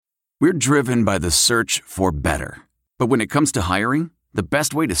We're driven by the search for better. But when it comes to hiring, the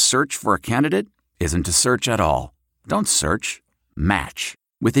best way to search for a candidate isn't to search at all. Don't search. Match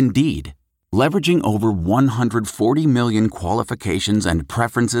with Indeed. Leveraging over 140 million qualifications and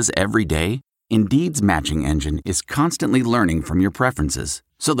preferences every day, Indeed's matching engine is constantly learning from your preferences.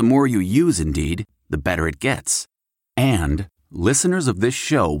 So the more you use Indeed, the better it gets. And listeners of this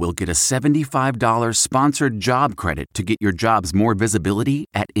show will get a $75 sponsored job credit to get your jobs more visibility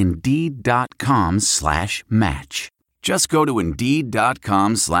at Indeed.com/match. Just go to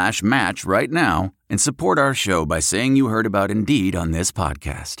Indeed.com/match right now and support our show by saying you heard about Indeed on this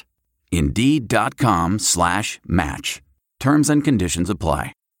podcast. Indeed.com/match. Terms and conditions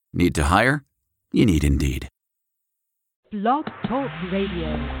apply. Need to hire? You need Indeed. Blog Talk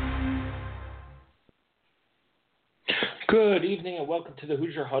Radio. Good evening and welcome to the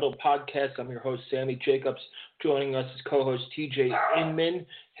Hoosier Huddle podcast. I'm your host, Sammy Jacobs. Joining us is co-host TJ Inman.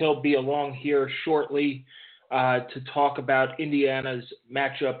 He'll be along here shortly to talk about Indiana's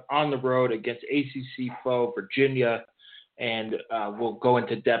matchup on the road against ACC foe Virginia. And we'll go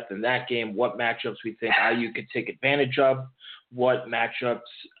into depth in that game, what matchups we think IU could take advantage of, what matchups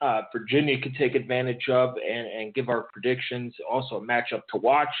Virginia could take advantage of, and give our predictions. Also a matchup to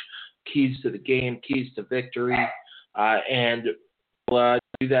watch, keys to the game, keys to victory. And we'll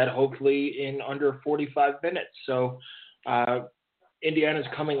do that hopefully in under 45 minutes. So Indiana's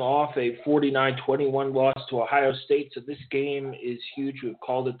coming off a 49-21 loss to Ohio State. So this game is huge. We've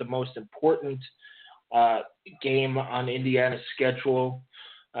called it the most important game on Indiana's schedule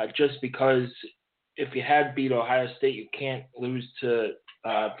just because if you had beat Ohio State, you can't lose to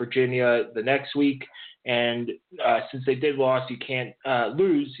Virginia the next week. And since they did lose, you can't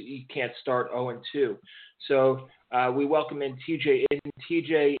lose. You can't start 0-2. So we welcome in TJ.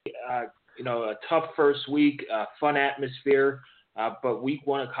 TJ, a tough first week, fun atmosphere, but week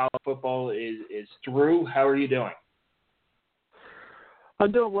one of college football is through. How are you doing?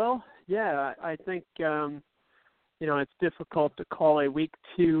 I'm doing well. Yeah, I think, it's difficult to call a week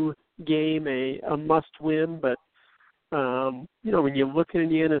two game a must-win, but, when you look at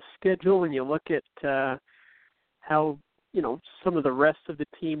Indiana's schedule and you look at how, some of the rest of the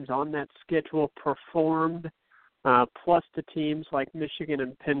teams on that schedule performed, plus the teams like Michigan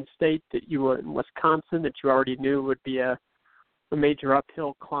and Penn State and Wisconsin that you already knew would be a major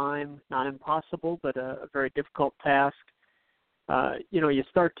uphill climb, not impossible, but a very difficult task. You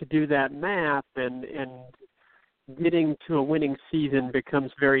start to do that math and getting to a winning season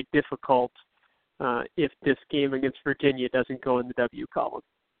becomes very difficult if this game against Virginia doesn't go in the W column.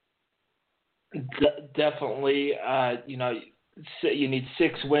 Definitely. You need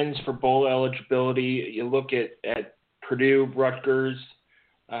 6 wins for bowl eligibility. You look at Purdue, Rutgers,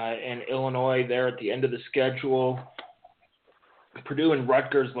 and Illinois there at the end of the schedule. Purdue and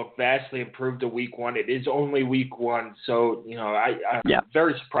Rutgers look vastly improved to week one. It is only week one. So, I'm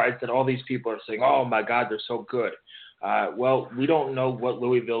very surprised that all these people are saying, oh, my God, they're so good. Well, we don't know what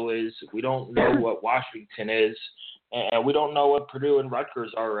Louisville is. We don't know what Washington is. And we don't know what Purdue and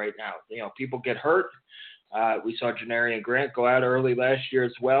Rutgers are right now. People get hurt. We saw Janarian Grant go out early last year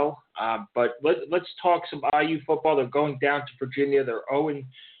as well. But let's talk some IU football. They're going down to Virginia. They're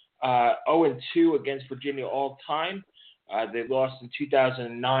 0-2 against Virginia all time. They lost in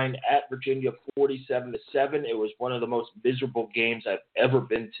 2009 at Virginia 47-7. It was one of the most miserable games I've ever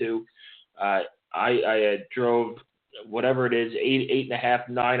been to. I drove whatever it is, 8.5,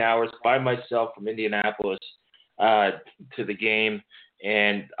 9 hours by myself from Indianapolis to the game,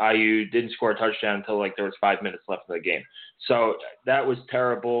 and IU didn't score a touchdown until there was 5 minutes left in the game. So that was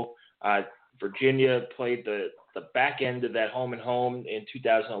terrible. Virginia played the back end of that home and home in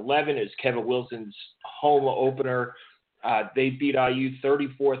 2011. It was Kevin Wilson's home opener. They beat IU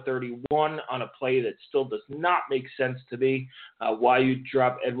 34-31 on a play that still does not make sense to me. Why you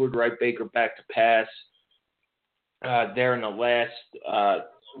drop Edward Wright Baker back to pass there in the last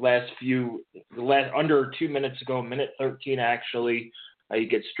under 2 minutes ago, minute 13 actually. You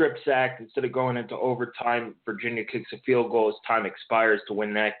get strip sacked instead of going into overtime. Virginia kicks a field goal as time expires to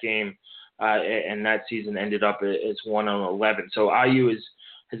win that game, and that season ended up as 1-11. So IU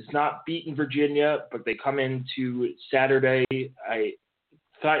has not beaten Virginia, but they come into Saturday. I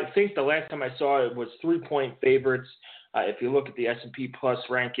think the last time I saw it was 3-point favorites. If you look at the S&P Plus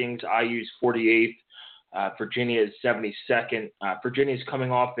rankings, IU's 48th. Virginia is 72nd. Virginia is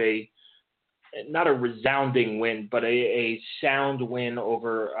coming off not a resounding win, but a sound win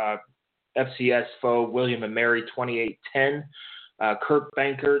over FCS foe William & Mary 28-10. Kurt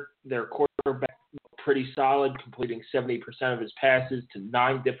Benkert, their quarterback, pretty solid, completing 70% of his passes to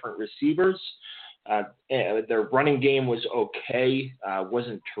 9 different receivers. Their running game was okay,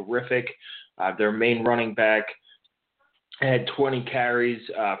 wasn't terrific. Their main running back had 20 carries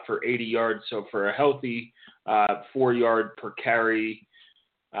for 80 yards, so for a healthy 4 yard per carry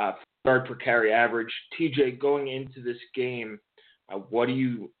average. TJ, going into this game, what does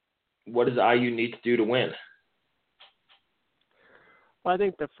IU need to do to win? Well, I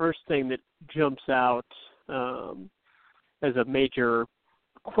think the first thing that jumps out as a major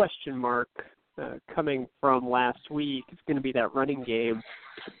question mark coming from last week is going to be that running game.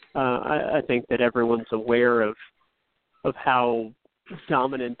 I think that everyone's aware of how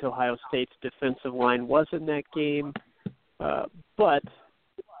dominant Ohio State's defensive line was in that game, but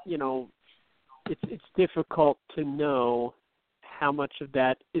it's difficult to know how much of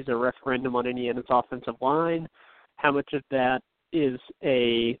that is a referendum on Indiana's offensive line, how much of that is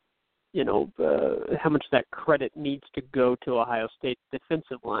how much that credit needs to go to Ohio State's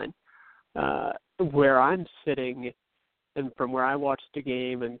defensive line. Where I'm sitting, and from where I watched the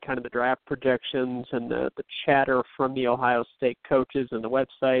game and kind of the draft projections and the chatter from the Ohio State coaches and the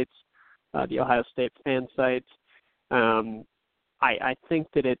websites, the Ohio State fan sites, I think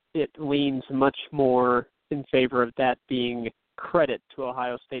that it leans much more in favor of that being credit to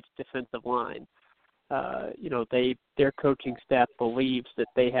Ohio State's defensive line. Their coaching staff believes that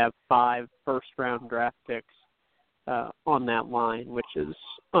they have 5 first-round draft picks on that line, which is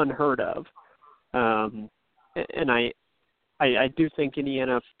unheard of. And I do think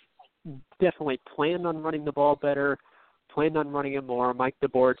Indiana definitely planned on running the ball better, planned on running it more. Mike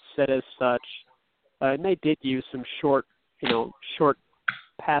DeBoer said as such, and they did use some short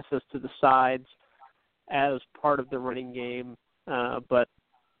passes to the sides as part of the running game, but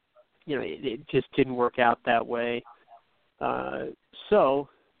it just didn't work out that way. So,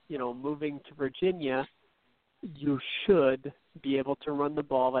 moving to Virginia, you should be able to run the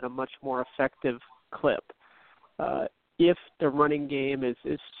ball at a much more effective clip. If the running game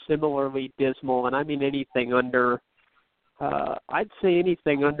is similarly dismal, and I mean anything under, I'd say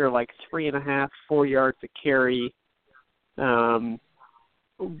anything under like 3.5, 4 yards a carry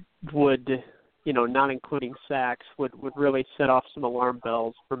would, not including sacks, would really set off some alarm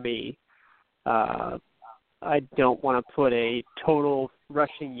bells for me. I don't want to put a total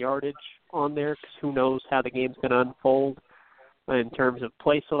rushing yardage on there because who knows how the game's going to unfold in terms of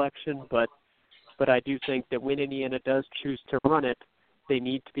play selection, but I do think that when Indiana does choose to run it, they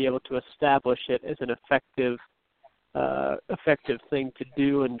need to be able to establish it as an effective thing to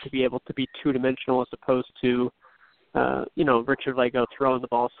do and to be able to be two-dimensional as opposed to, Richard Lego throwing the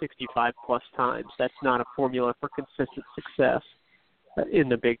ball 65-plus times. That's not a formula for consistent success in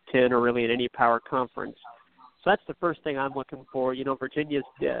the Big Ten or really in any power conference. So that's the first thing I'm looking for. Virginia's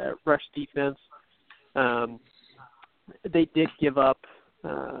rush defense, they did give up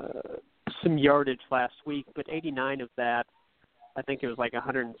some yardage last week, but 89 of that, I think it was like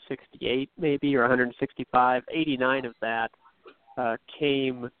 168 maybe or 165, 89 of that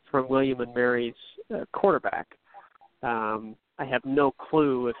came from William & Mary's quarterback. I have no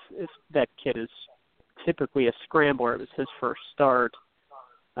clue if that kid is typically a scrambler. It was his first start.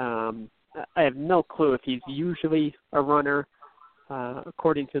 I have no clue if he's usually a runner.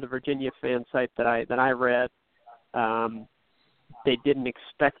 According to the Virginia fan site that I read, they didn't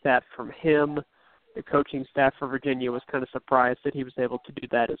expect that from him. The coaching staff for Virginia was kind of surprised that he was able to do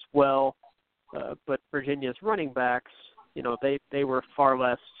that as well. But Virginia's running backs, they were far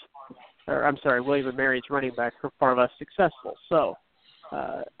less. William & Mary's running backs were far less successful. So,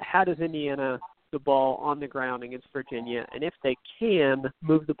 how does Indiana the ball on the ground against Virginia? And if they can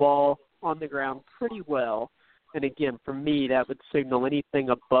move the ball on the ground pretty well, and again, for me, that would signal anything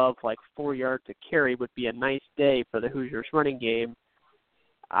above like 4 yards a carry would be a nice day for the Hoosiers running game.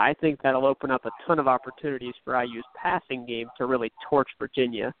 I think that'll open up a ton of opportunities for IU's passing game to really torch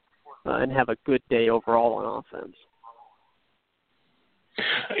Virginia and have a good day overall on offense.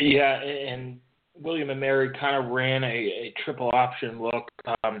 Yeah, and William & Mary kind of ran a triple option look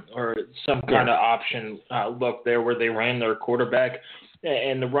or some kind of option look there where they ran their quarterback.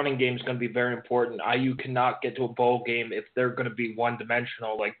 And the running game is going to be very important. IU cannot get to a bowl game if they're going to be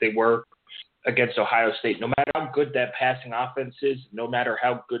one-dimensional like they were against Ohio State. No matter how good that passing offense is, no matter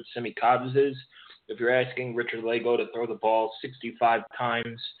how good Simi Cobbs is, if you're asking Richard Lego to throw the ball 65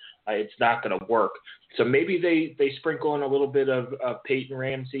 times, it's not going to work. So maybe they sprinkle in a little bit of Peyton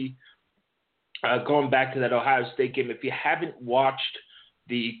Ramsey. Going back to that Ohio State game, if you haven't watched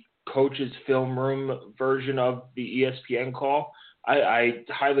the coach's film room version of the ESPN call, I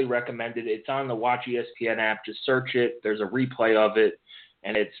highly recommend it. It's on the Watch ESPN app. Just search it. There's a replay of it.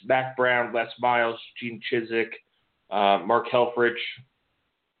 And it's Mack Brown, Les Miles, Gene Chizik, Mark Helfrich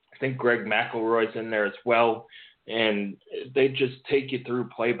think Greg McElroy's in there as well. And they just take you through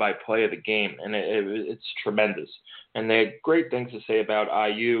play-by-play of the game, and it's tremendous. And they had great things to say about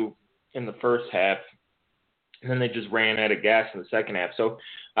IU in the first half, and then they just ran out of gas in the second half. So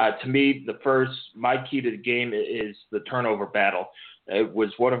to me, my key to the game is the turnover battle. It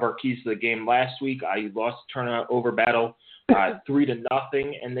was one of our keys to the game last week. IU lost the turnover battle 3-0,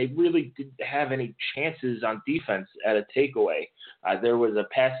 and they really didn't have any chances on defense at a takeaway. There was a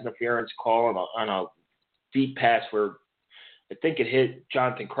pass interference call on a deep pass where I think it hit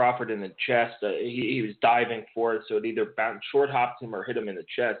Jonathan Crawford in the chest. He was diving for it, so it either short hopped him or hit him in the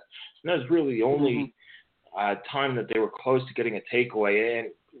chest. And that was really the only time that they were close to getting a takeaway.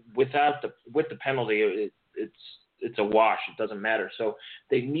 And with the penalty, it's a wash. It doesn't matter. So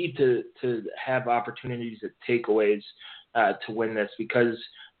they need to have opportunities at takeaways to win this, because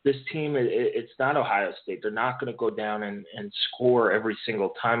this team, it's not Ohio State. They're not going to go down and score every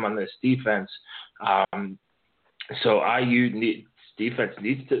single time on this defense. So defense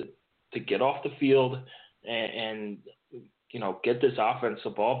needs to get off the field and get this offense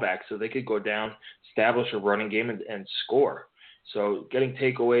the ball back so they could go down, establish a running game, and score. So getting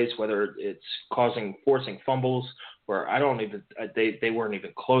takeaways, whether it's forcing fumbles, where they weren't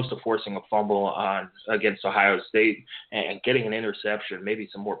even close to forcing a fumble against Ohio State, and getting an interception, maybe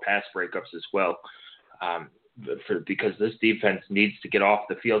some more pass breakups as well, because this defense needs to get off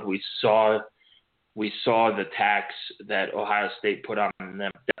the field. We saw the tax that Ohio State put on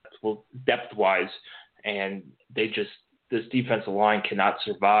them depth-wise, and this defensive line cannot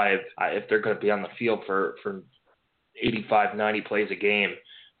survive if they're going to be on the field for 85, 90 plays a game,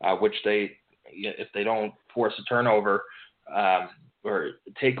 which if they don't force a turnover or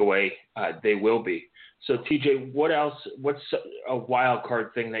takeaway, they will be. So, TJ, what's a wild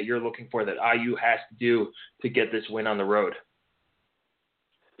card thing that you're looking for that IU has to do to get this win on the road?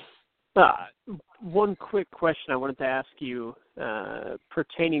 One quick question I wanted to ask you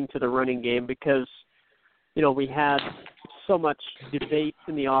pertaining to the running game, because, we had so much debate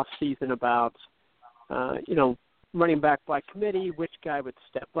in the off season about, running back by committee, which guy would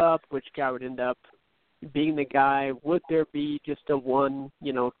step up, which guy would end up being the guy. Would there be just a one,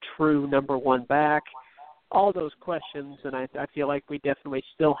 true number one back? All those questions, and I feel like we definitely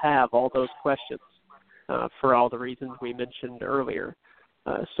still have all those questions for all the reasons we mentioned earlier.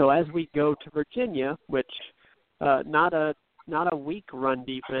 So as we go to Virginia, which not a weak run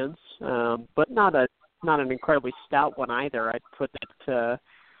defense, but not an incredibly stout one either. I'd put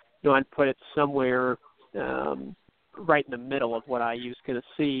it somewhere right in the middle of what IU's going to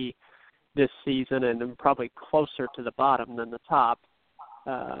see this season, and probably closer to the bottom than the top,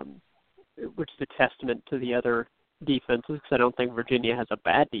 which is a testament to the other defenses, because I don't think Virginia has a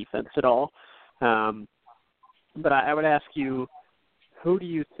bad defense at all. But I would ask you, who do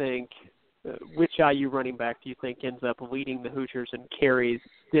you think, which IU running back do you think ends up leading the Hoosiers in carries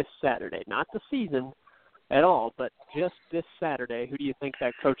this Saturday? Not the season at all, but just this Saturday. Who do you think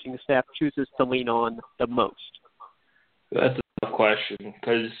that coaching staff chooses to lean on the most? That's a tough question,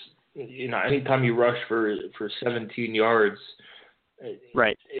 because anytime you rush for 17 yards,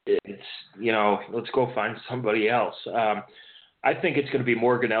 right, it's let's go find somebody else. I think it's going to be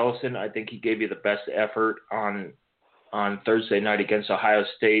Morgan Ellison. I think he gave you the best effort on Thursday night against Ohio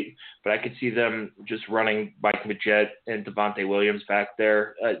State, but I could see them just running Mike Majette and Devontae Williams back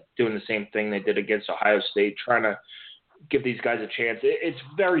there, doing the same thing they did against Ohio State, trying to give these guys a chance. It's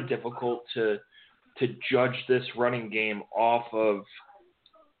very difficult to judge this running game off of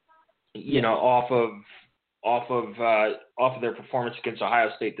their performance against Ohio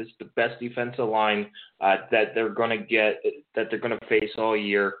State. This is the best defensive line that they're going to face all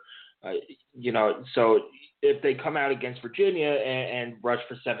year. So if they come out against Virginia and rush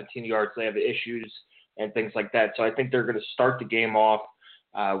for 17 yards, they have issues and things like that. So I think they're going to start the game off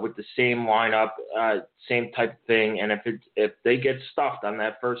with the same lineup, same type of thing. And if they get stuffed on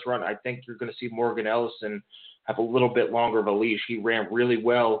that first run, I think you're going to see Morgan Ellison have a little bit longer of a leash. He ran really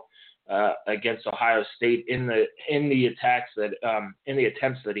well against Ohio State in the attempts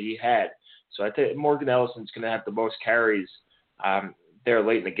that he had. So I think Morgan Ellison's going to have the most carries there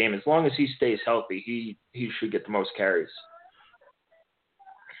late in the game. As long as he stays healthy, he should get the most carries.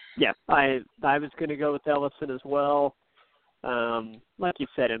 Yeah, I was going to go with Ellison as well. Like you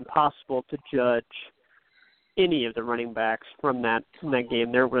said, impossible to judge any of the running backs from that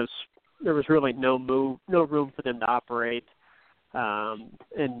game. There was really no room for them to operate, and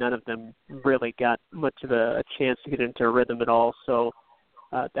none of them really got much of a chance to get into a rhythm at all. So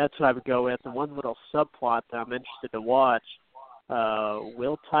that's what I would go with. And one little subplot that I'm interested to watch: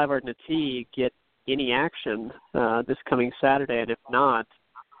 will Tyler Natee get any action this coming Saturday? And if not,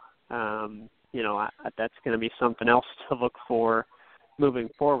 That's going to be something else to look for moving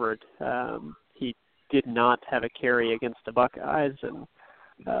forward. He did not have a carry against the Buckeyes, and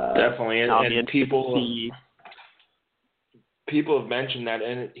definitely, and people have mentioned that,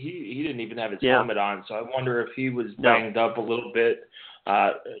 and he didn't even have his helmet on, so I wonder if he was banged up a little bit.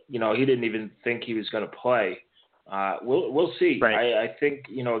 He didn't even think he was going to play. We'll see. Right. I think,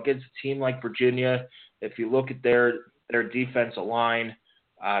 against a team like Virginia, if you look at their defensive line,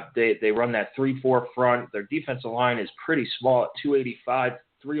 they run that 3-4 front. Their defensive line is pretty small at 285,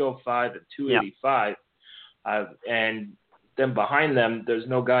 305, and 285. And then behind them, there's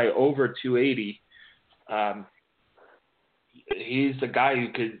no guy over 280. He's the guy who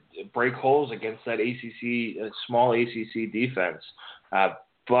could break holes against that small ACC defense.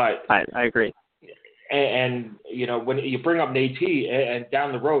 But I agree. And when you bring up Nate and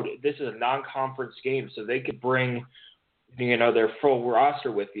down the road, this is a non-conference game, so they could bring, their full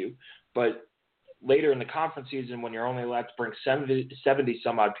roster with you. But later in the conference season, when you're only allowed to bring 70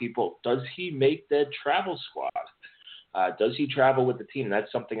 some odd people, does he make the travel squad? Does he travel with the team?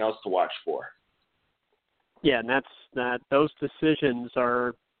 That's something else to watch for. Yeah, and those decisions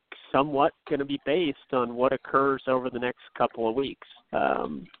are somewhat going to be based on what occurs over the next couple of weeks.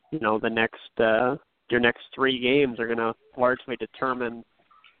 Your next 3 games are going to largely determine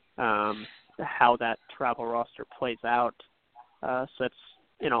how that travel roster plays out. So it's,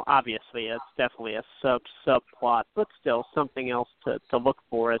 obviously it's definitely a subplot, but still something else to look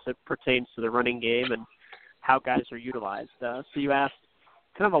for as it pertains to the running game and how guys are utilized. So you asked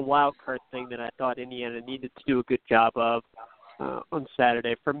kind of a wild card thing that I thought Indiana needed to do a good job of on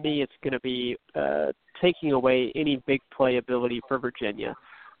Saturday. For me, it's going to be taking away any big play ability for Virginia.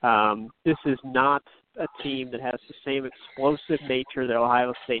 This is not a team that has the same explosive nature that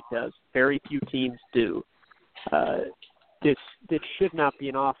Ohio State does. Very few teams do. This should not be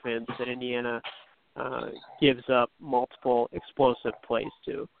an offense that Indiana gives up multiple explosive plays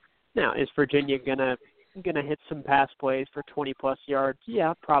to. Now, is Virginia gonna hit some pass plays for 20-plus yards?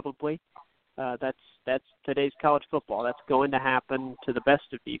 Yeah, probably. That's today's college football. That's going to happen to the best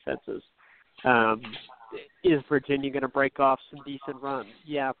of defenses. Is Virginia going to break off some decent runs?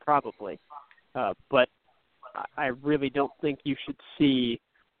 Yeah, probably. But I really don't think you should see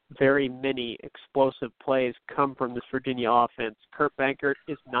very many explosive plays come from this Virginia offense. Kurt Benkert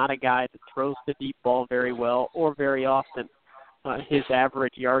is not a guy that throws the deep ball very well or very often. His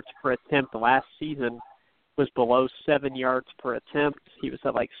average yards per attempt last season was below 7 yards per attempt. He was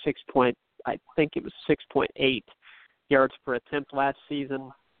at like 6.8 yards per attempt last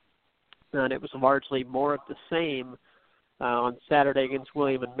season. And it was largely more of the same on Saturday against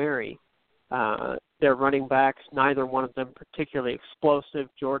William and Mary. Their running backs, neither one of them particularly explosive,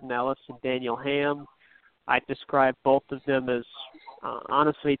 Jordan Ellis and Daniel Ham. I describe both of them as,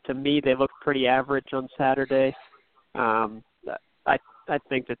 honestly, to me, they looked pretty average on Saturday. I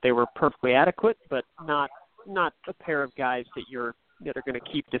think that they were perfectly adequate, but not a pair of guys that are going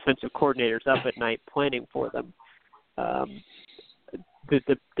to keep defensive coordinators up at night planning for them.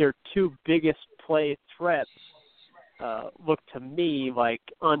 Their 2 biggest play threats look to me like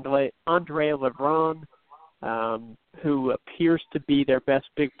Andre LeBron, who appears to be their best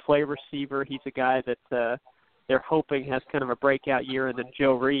big play receiver. He's a guy that they're hoping has kind of a breakout year, and then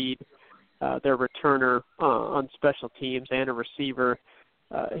Joe Reed, their returner on special teams and a receiver.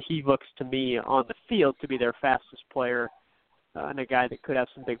 He looks to me on the field to be their fastest player and a guy that could have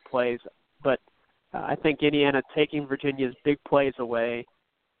some big plays. But I think Indiana taking Virginia's big plays away,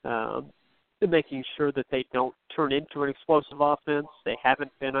 making sure that they don't turn into an explosive offense. They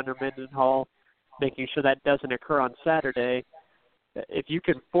haven't been under Mendenhall. Making sure that doesn't occur on Saturday. If you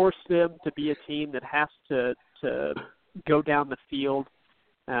can force them to be a team that has to go down the field,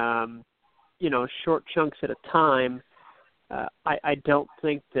 short chunks at a time, I don't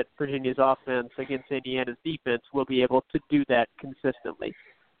think that Virginia's offense against Indiana's defense will be able to do that consistently.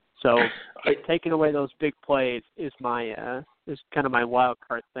 So taking away those big plays is kind of my wild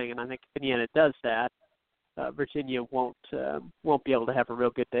card thing, and I think if Indiana does that, Virginia won't be able to have a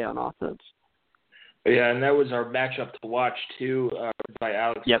real good day on offense. Yeah, and that was our matchup to watch too. By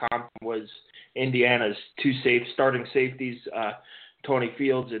Alex Compton was Indiana's 2 starting safeties, Tony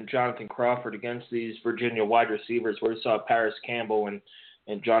Fields and Jonathan Crawford, against these Virginia wide receivers, where we saw Paris Campbell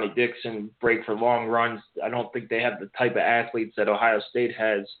and Johnny Dixon break for long runs. I don't think they have the type of athletes that Ohio State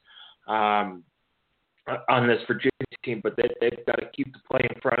has on this Virginia team, but they've got to keep the play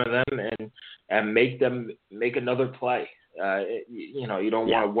in front of them and make another play. You don't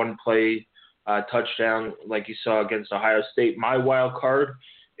want a one-play touchdown like you saw against Ohio State. My wild card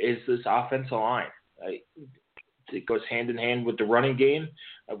is this offensive line. it goes hand in hand with the running game.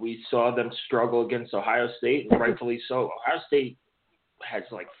 We saw them struggle against Ohio State, and rightfully so. Ohio State has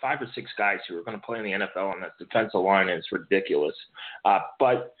like 5 or 6 guys who are going to play in the NFL on that defensive line, and it's ridiculous.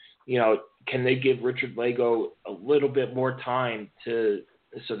 But, can they give Richard Lagow a little bit more time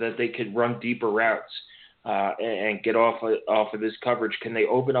so that they could run deeper routes and get off of this coverage? Can they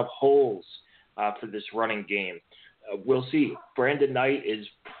open up holes for this running game? We'll see. Brandon Knight is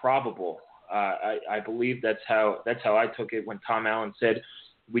probable. I believe that's how I took it when Tom Allen said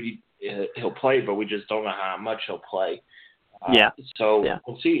he'll play, but we just don't know how much he'll play.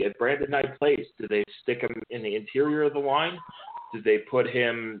 We'll see if Brandon Knight plays. Do they stick him in the interior of the line? Do they put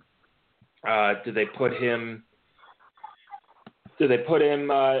him? Back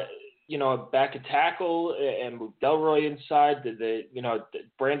at tackle and move Delroy inside?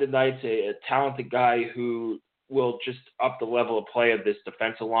 Brandon Knight's a talented guy who will just up the level of play of this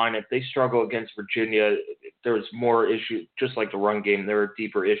defensive line. If they struggle against Virginia, there's more issues, just like the run game. There are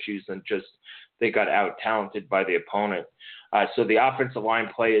deeper issues than just they got out-talented by the opponent. So the offensive line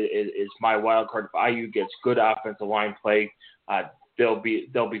play is my wild card. If IU gets good offensive line play, they'll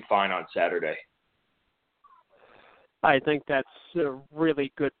be fine on Saturday. I think that's a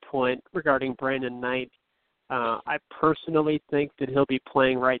really good point regarding Brandon Knight. I personally think that he'll be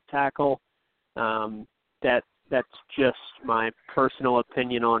playing right tackle. That's just my personal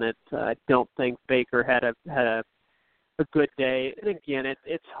opinion on it. I don't think Baker had a good day. And again,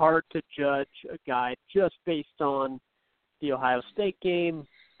 it's hard to judge a guy just based on the Ohio State game.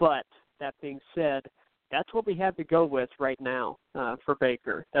 But that being said, that's what we have to go with right now for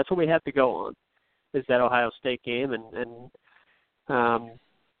Baker. That's what we have to go on, is that Ohio State game. And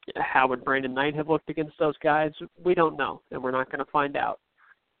how would Brandon Knight have looked against those guys? We don't know, and we're not going to find out.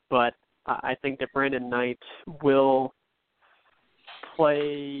 But I think that Brandon Knight will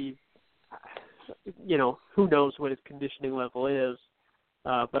play, who knows what his conditioning level is.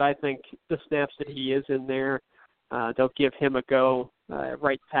 But I think the snaps that he is in there, they'll give him a go,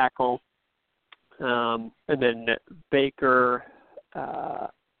 right tackle. And then Baker,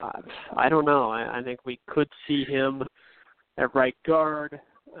 I don't know. I think we could see him at right guard.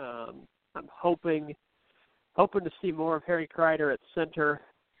 I'm hoping to see more of Harry Crider at center.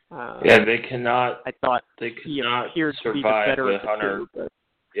 They cannot. I thought they he cannot appeared to be the survive better with of the Hunter. two,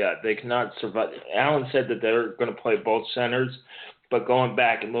 Yeah, they cannot survive. Allen said that they're going to play both centers, but going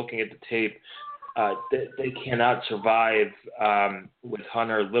back and looking at the tape, they cannot survive with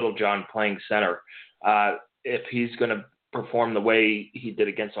Hunter Littlejohn playing center. If he's going to perform the way he did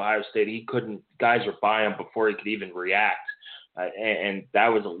against Ohio State, he couldn't. Guys were by him before he could even react. And that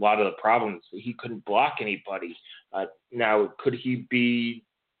was a lot of the problems. He couldn't block anybody. Now, could he be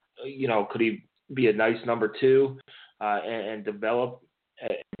a nice number 2 and develop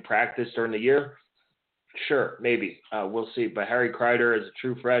and practice during the year? Sure, maybe. We'll see. But Harry Crider, as a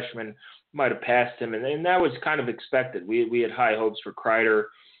true freshman, might have passed him, and that was kind of expected. We had high hopes for Crider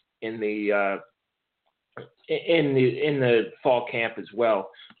in the fall camp as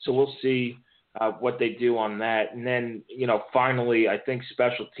well. So we'll see what they do on that. And then, finally, I think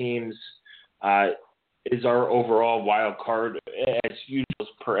special teams is our overall wild card, as usual,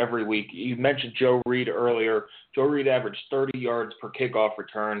 per every week. You mentioned Joe Reed earlier. Joe Reed averaged 30 yards per kickoff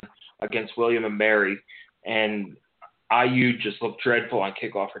return against William & Mary, and IU just looked dreadful on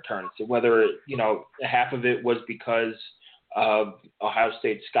kickoff returns. So whether, half of it was because of Ohio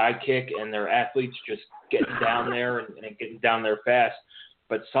State's sky kick and their athletes just getting down there and getting down there fast,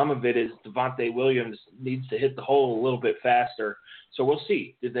 but some of it is Devontae Williams needs to hit the hole a little bit faster. So we'll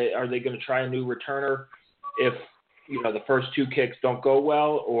see. Are they going to try a new returner if the first 2 kicks don't go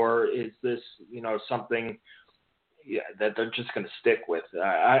well, or is this something that they're just going to stick with?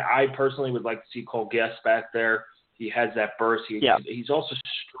 I personally would like to see Cole Guest back there. He has that burst. He's also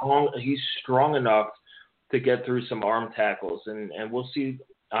strong. He's strong enough to get through some arm tackles, and we'll see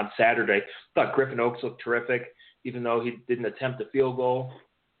on Saturday. I thought Griffin Oaks looked terrific, even though he didn't attempt a field goal.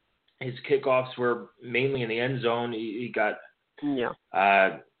 His kickoffs were mainly in the end zone. He got 2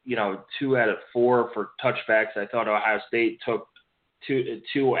 out of 4 for touchbacks. I thought Ohio State took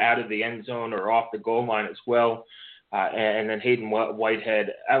two out of the end zone or off the goal line as well. And then Hayden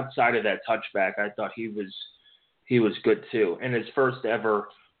Whitehead, outside of that touchback, I thought he was good too in his first ever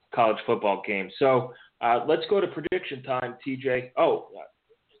college football game. So let's go to prediction time, TJ.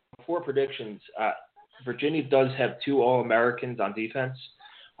 Before predictions, Virginia does have 2 All-Americans on defense.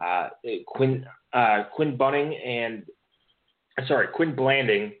 Quinn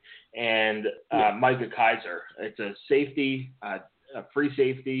Blanding and Micah Kaiser. It's a safety, a free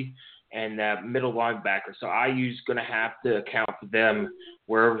safety, and middle linebacker. So IU's going to have to account for them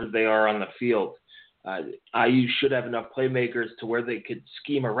wherever they are on the field. IU should have enough playmakers to where they could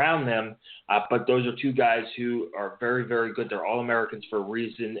scheme around them, but those are two guys who are very, very good. They're All-Americans for a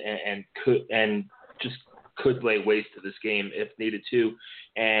reason and could lay waste to this game if needed to.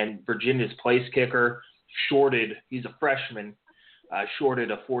 And Virginia's place kicker he's a freshman,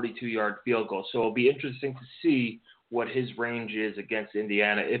 shorted a 42-yard field goal. So it'll be interesting to see what his range is against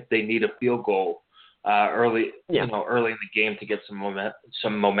Indiana if they need a field goal early in the game to get some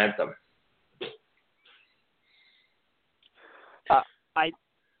momentum.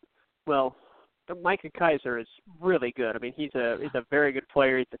 Micah Kiser is really good. I mean, he's a very good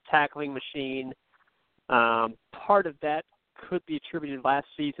player. He's a tackling machine. Part of that could be attributed last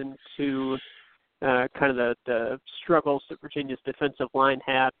season to kind of the struggles that Virginia's defensive line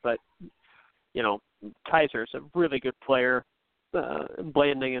had, but Kiser's a really good player.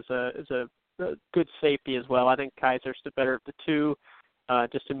 Blanding is a good safety as well. I think Kiser's the better of the two,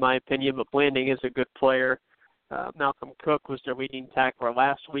 just in my opinion, but Blanding is a good player. Malcolm Cook was their leading tackler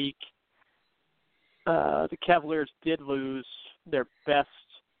last week. The Cavaliers did lose their best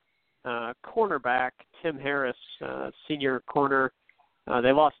cornerback, Tim Harris, senior corner.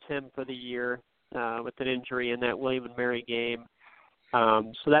 They lost him for the year with an injury in that William & Mary game.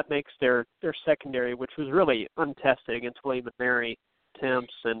 So that makes their secondary, which was really untested against William & Mary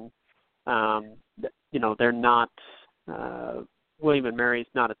attempts, and they're not William & Mary's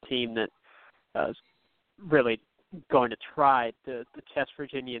not a team that is really going to try to test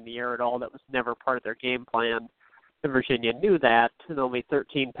Virginia in the air at all. That was never part of their game plan. And Virginia knew that, and only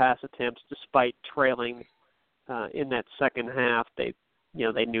 13 pass attempts despite trailing in that second half. They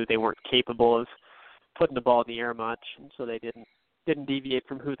knew they weren't capable of putting the ball in the air much, and so they didn't deviate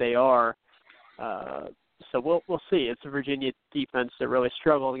from who they are. So we'll see. It's a Virginia defense that really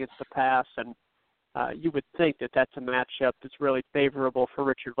struggled against the pass, and you would think that that's a matchup that's really favorable for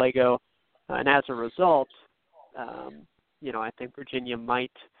Richard Lagow. And as a result, I think Virginia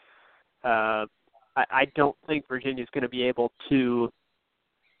might. I don't think Virginia's going to be able to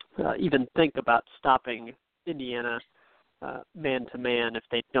even think about stopping Indiana man-to-man if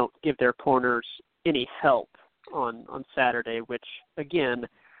they don't give their corners any help on Saturday, which, again,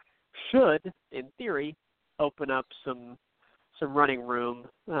 should, in theory, open up some running room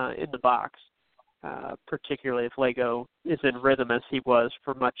in the box, particularly if Lagow is in rhythm as he was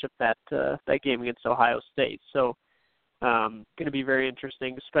for much of that game against Ohio State. So going to be very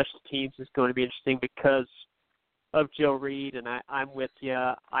interesting. Special teams is going to be interesting because of Joe Reed, and I'm with you.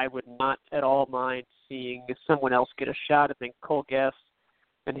 I would not at all mind seeing someone else get a shot. I think Cole Guest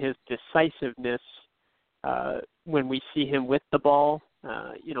and his decisiveness when we see him with the ball,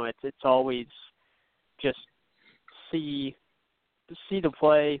 it's always just see the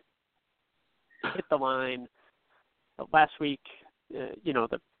play, hit the line. Last week,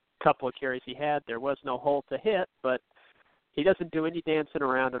 the couple of carries he had, there was no hole to hit, but he doesn't do any dancing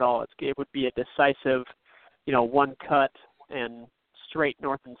around at all. It would be a decisive, one cut and straight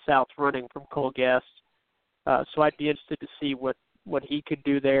north and south running from Cole Guest. So I'd be interested to see what he could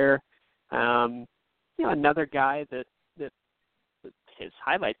do there. Another guy that his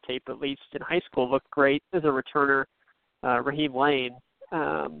highlight tape, at least in high school, looked great as a returner, Raheem Lane.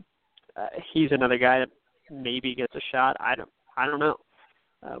 He's another guy that maybe gets a shot. I don't know.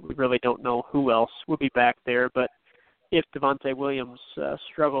 We really don't know who else will be back there. But if Devontae Williams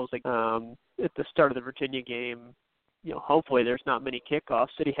struggles at the start of the Virginia game, hopefully there's not many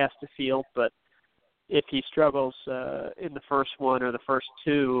kickoffs that he has to field. But if he struggles in the first one or the first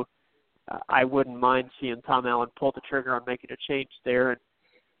two, I wouldn't mind seeing Tom Allen pull the trigger on making a change there and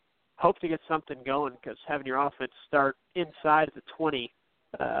hope to get something going, because having your offense start inside of the 20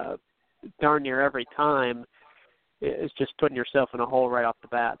 darn near every time is just putting yourself in a hole right off the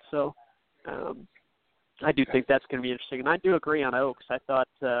bat. So I do think that's going to be interesting. And I do agree on Oaks. I thought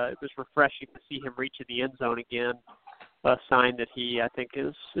it was refreshing to see him reach in the end zone again, a sign that he, I think,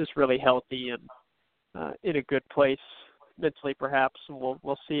 is really healthy and in a good place mentally perhaps. And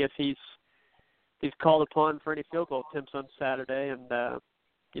we'll see if he's called upon for any field goal attempts on Saturday. And,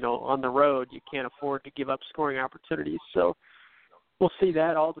 on the road, you can't afford to give up scoring opportunities. So we'll see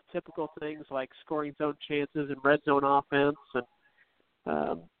that, all the typical things like scoring zone chances and red zone offense and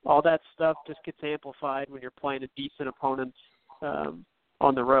all that stuff just gets amplified when you're playing a decent opponent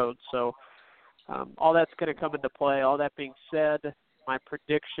on the road. So all that's going to come into play. All that being said, my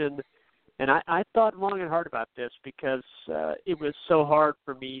prediction, and I thought long and hard about this because it was so hard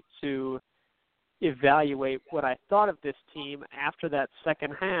for me to evaluate what I thought of this team after that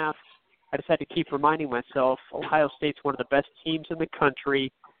second half. I just had to keep reminding myself Ohio State's one of the best teams in the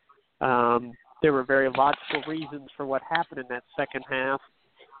country. There were very logical reasons for what happened in that second half.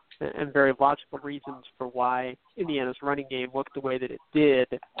 and very logical reasons for why Indiana's running game looked the way that it did.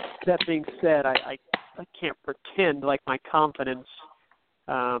 That being said, I can't pretend like my confidence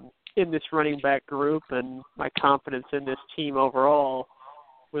in this running back group and my confidence in this team overall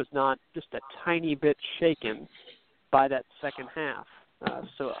was not just a tiny bit shaken by that second half.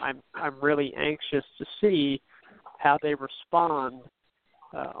 So I'm really anxious to see how they respond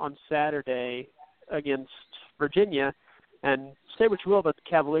on Saturday against Virginia. And say what you will about the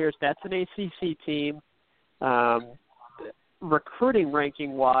Cavaliers, that's an ACC team. Recruiting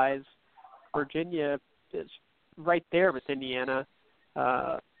ranking-wise, Virginia is right there with Indiana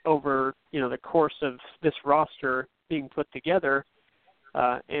over the course of this roster being put together,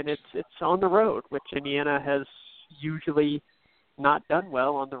 and it's on the road, which Indiana has usually not done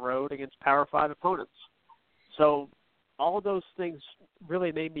well on the road against Power 5 opponents. So all of those things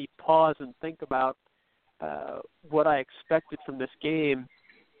really made me pause and think about what I expected from this game,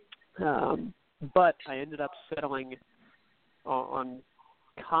 but I ended up settling on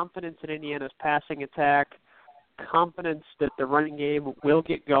confidence in Indiana's passing attack, confidence that the running game will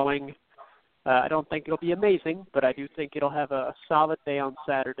get going. I don't think it'll be amazing, but I do think it'll have a solid day on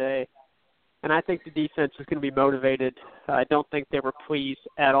Saturday, and I think the defense is going to be motivated. I don't think they were pleased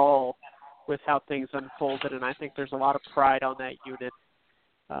at all with how things unfolded, and I think there's a lot of pride on that unit.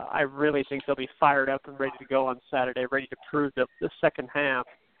 I really think they'll be fired up and ready to go on Saturday, ready to prove that the second half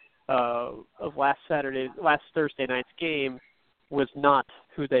of last Thursday night's game was not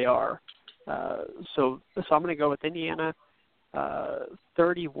who they are. So I'm going to go with Indiana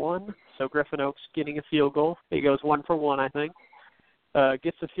 31. So Griffin Oaks getting a field goal. He goes 1 for 1, I think.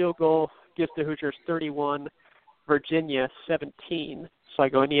 Gets a field goal, gives the Hoosiers 31, Virginia 17. So I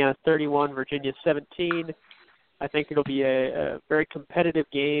go Indiana 31, Virginia 17. I think it'll be a very competitive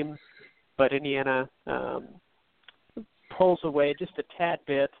game, but Indiana pulls away just a tad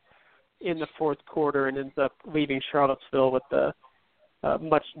bit in the fourth quarter and ends up leaving Charlottesville with the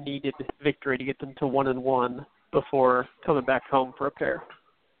much-needed victory to get them to 1-1 before coming back home for a pair.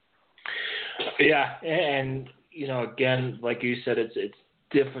 Yeah, and again, like you said, it's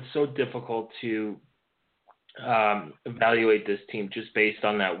so difficult to evaluate this team just based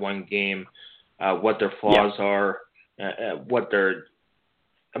on that one game. What their flaws are, what their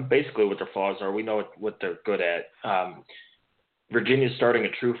flaws are. We know what they're good at. Virginia's starting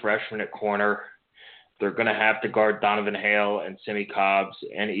a true freshman at corner. They're going to have to guard Donovan Hale and Simi Cobbs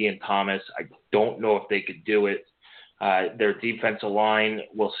and Ian Thomas. I don't know if they could do it. Their defensive line,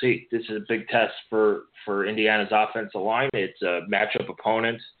 we'll see. This is a big test for Indiana's offensive line. It's a matchup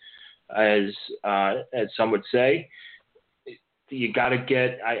opponent, as some would say. You got to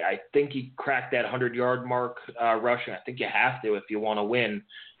get – I think you cracked that 100-yard mark rushing. I think you have to if you want to win.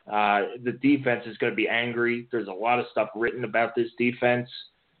 The defense is going to be angry. There's a lot of stuff written about this defense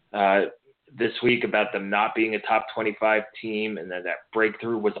this week about them not being a top 25 team and then that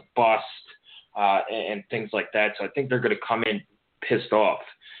breakthrough was a bust and things like that. So I think they're going to come in pissed off.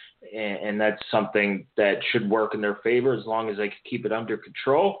 And that's something that should work in their favor as long as they can keep it under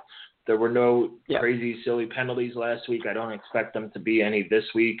control. There were no crazy, silly penalties last week. I don't expect them to be any this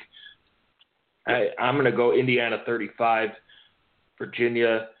week. I'm going to go Indiana 35,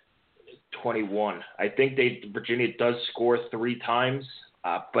 Virginia 21. I think Virginia does score 3 times,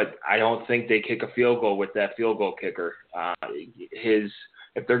 but I don't think they kick a field goal with that field goal kicker.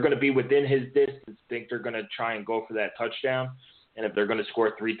 If they're going to be within his distance, I think they're going to try and go for that touchdown. And if they're going to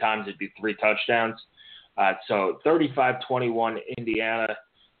score 3 times, it'd be 3 touchdowns. So 35-21 Indiana.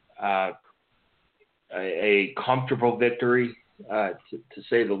 A comfortable victory, to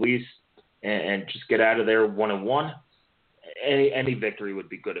say the least, and just get out of there 1-1. Any victory would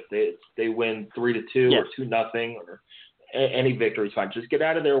be good. If they win 3-2 or 2-0, or any victory is fine. Just get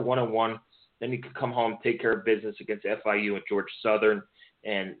out of there 1-1. Then you can come home, take care of business against FIU and Georgia Southern,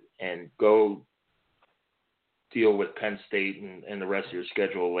 and go deal with Penn State and the rest of your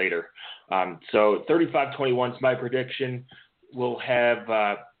schedule later. So 35-21 is my prediction. We'll have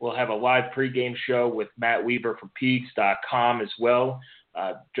a live pregame show with Matt Weber from Peaks.com as well.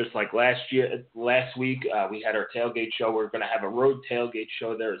 Just like last week, we had our tailgate show. We're going to have a road tailgate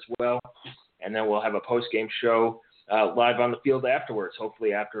show there as well. And then we'll have a postgame show live on the field afterwards,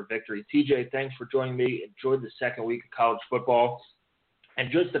 hopefully after a victory. TJ, thanks for joining me. Enjoyed the second week of college football. And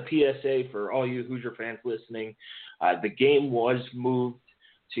just a PSA for all you Hoosier fans listening, the game was moved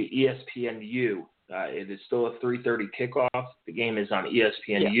to ESPNU. It is still a 3:30 kickoff. The game is on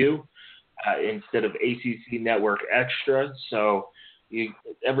ESPNU instead of ACC Network Extra, so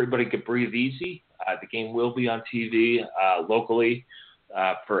everybody could breathe easy. The game will be on TV locally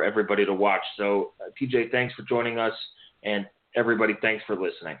for everybody to watch. So, TJ, thanks for joining us, and Everybody, thanks for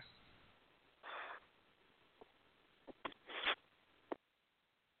listening.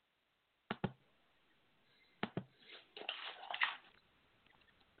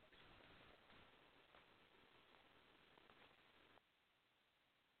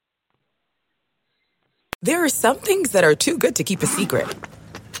 There are some things that are too good to keep a secret.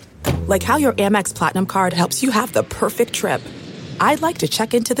 Like how your Amex Platinum card helps you have the perfect trip. I'd like to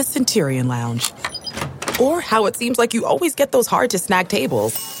check into the Centurion Lounge. Or how it seems like you always get those hard-to-snag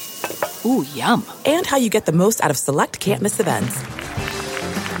tables. Ooh, yum. And how you get the most out of select can't-miss events.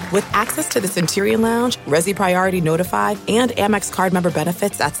 With access to the Centurion Lounge, Resi Priority Notified, and Amex card member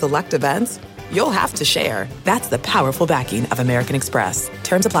benefits at select events, you'll have to share. That's the powerful backing of American Express.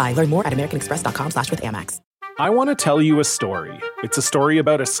 Terms apply. Learn more at americanexpress.com/withAmex. I want to tell you a story. It's a story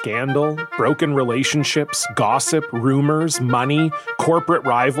about a scandal, broken relationships, gossip, rumors, money, corporate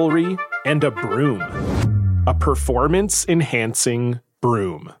rivalry, and a broom. A performance-enhancing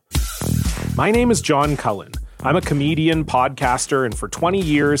broom. My name is John Cullen. I'm a comedian, podcaster, and for 20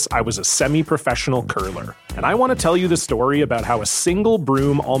 years, I was a semi-professional curler. And I want to tell you the story about how a single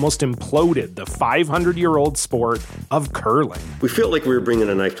broom almost imploded the 500-year-old sport of curling. We felt like we were bringing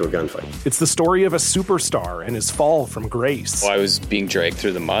a knife to a gunfight. It's the story of a superstar and his fall from grace. I was being dragged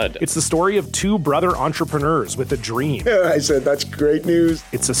through the mud. It's the story of two brother entrepreneurs with a dream. I said, that's great news.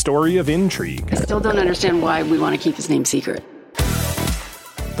 It's a story of intrigue. I still don't understand why we want to keep his name secret.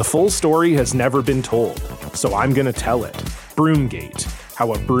 The full story has never been told, so I'm going to tell it. Broomgate,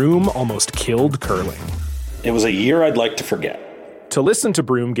 how a broom almost killed curling. It was a year I'd like to forget. To listen to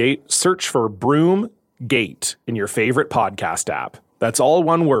Broomgate, search for Broomgate in your favorite podcast app. That's all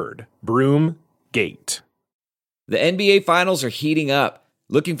one word, Broomgate. The NBA Finals are heating up.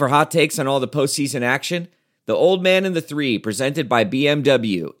 Looking for hot takes on all the postseason action? The Old Man and the Three, presented by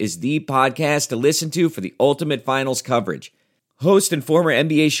BMW, is the podcast to listen to for the ultimate finals coverage. Host and former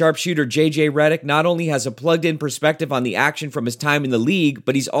NBA sharpshooter JJ Redick not only has a plugged-in perspective on the action from his time in the league,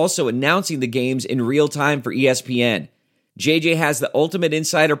 but he's also announcing the games in real time for ESPN. JJ has the ultimate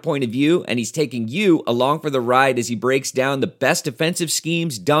insider point of view, and he's taking you along for the ride as he breaks down the best defensive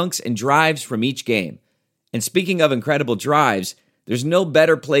schemes, dunks, and drives from each game. And speaking of incredible drives, there's no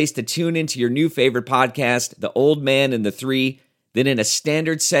better place to tune into your new favorite podcast, The Old Man and the Three, than in a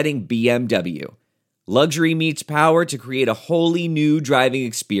standard-setting BMW. Luxury meets power to create a wholly new driving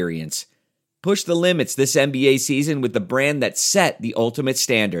experience. Push the limits this NBA season with the brand that set the ultimate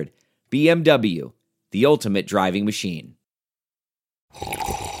standard. BMW, the ultimate driving machine.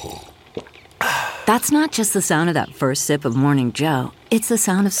 That's not just the sound of that first sip of Morning Joe. It's the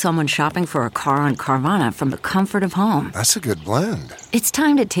sound of someone shopping for a car on Carvana from the comfort of home. That's a good blend. It's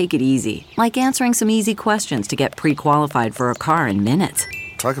time to take it easy, like answering some easy questions to get pre-qualified for a car in minutes.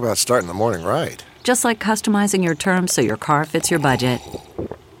 Talk about starting the morning right. Just like customizing your terms so your car fits your budget.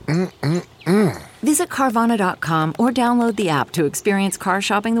 Visit Carvana.com or download the app to experience car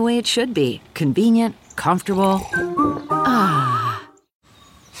shopping the way it should be. Convenient, comfortable. Ah.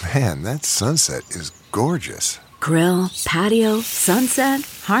 Man, that sunset is gorgeous. Grill, patio, sunset.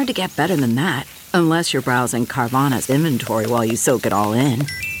 Hard to get better than that. Unless you're browsing Carvana's inventory while you soak it all in.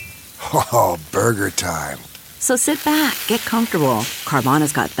 Oh, burger time. So sit back, get comfortable.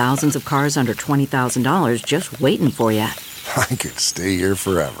 Carvana's got thousands of cars under $20,000 just waiting for you. I could stay here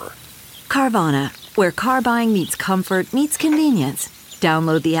forever. Carvana, where car buying meets comfort meets convenience.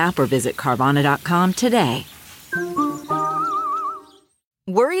 Download the app or visit Carvana.com today.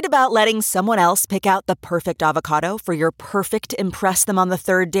 Worried about letting someone else pick out the perfect avocado for your perfect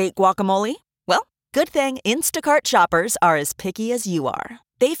impress-them-on-the-third-date guacamole? Well, good thing Instacart shoppers are as picky as you are.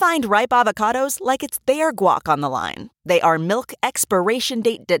 They find ripe avocados like it's their guac on the line. They are milk expiration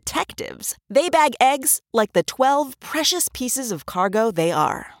date detectives. They bag eggs like the 12 precious pieces of cargo they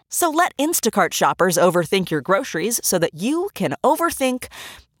are. So let Instacart shoppers overthink your groceries so that you can overthink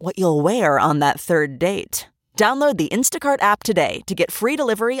what you'll wear on that third date. Download the Instacart app today to get free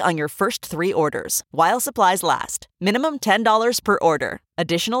delivery on your first 3 orders, while supplies last. Minimum $10 per order.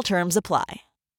 Additional terms apply.